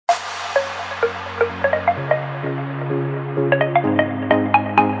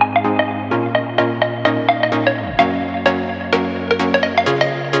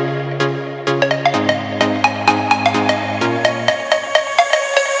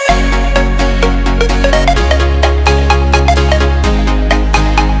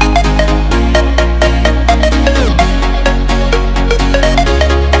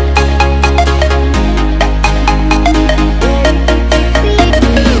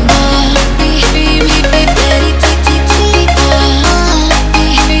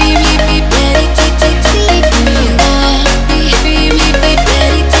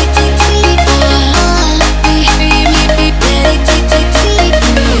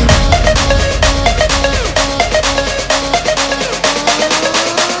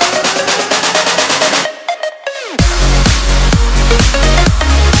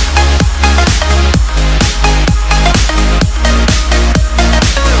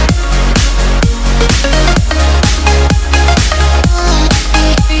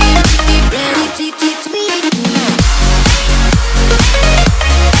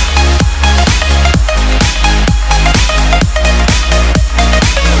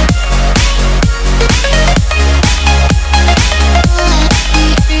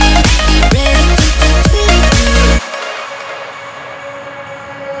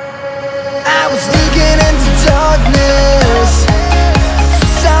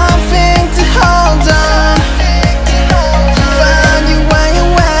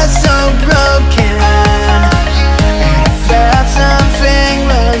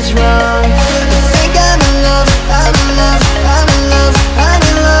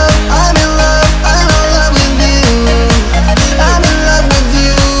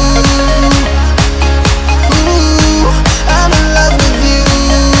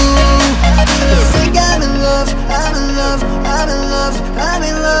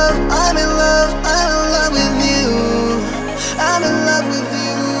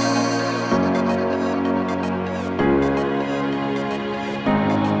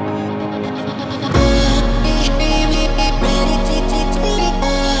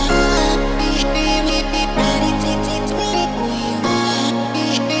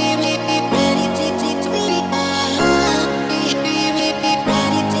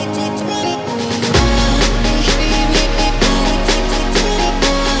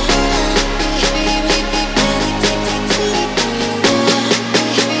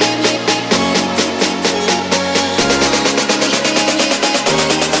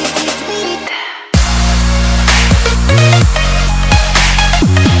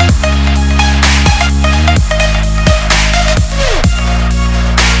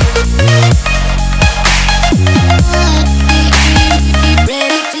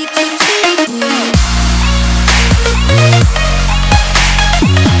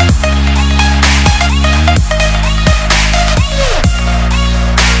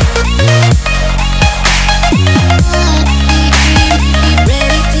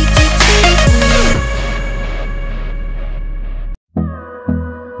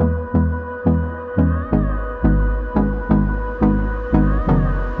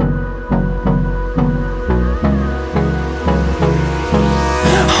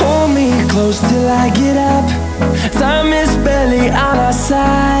till I get up. Time is barely on our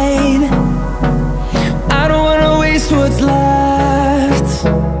side. I don't wanna waste what's left.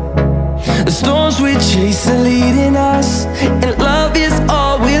 The storms we chase are leading us, and love is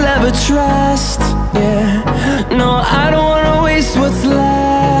all we'll ever trust. Yeah, no, I don't wanna waste what's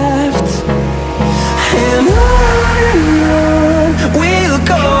left. And on we'll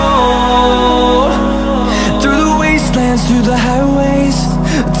go, through the wastelands, through the highways,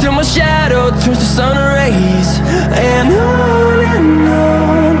 till my shadow turns to sun rays. And on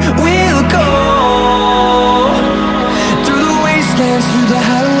we'll go, through the wastelands, through the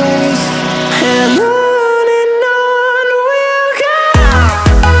highways, and on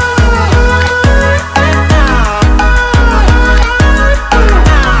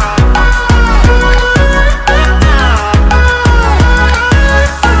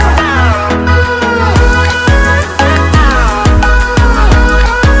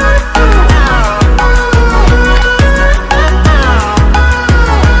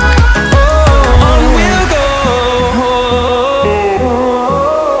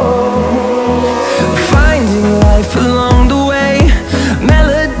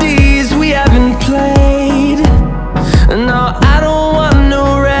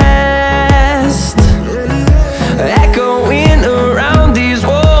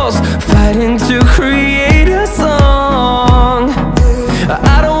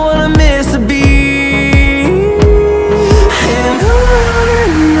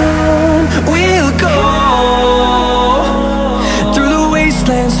we'll go.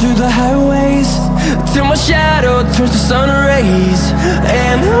 Through the highways, till my shadow turns to sun rays.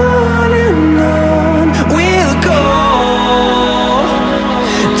 And on we'll go,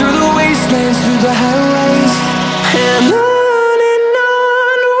 through the wastelands, through the highways, and on.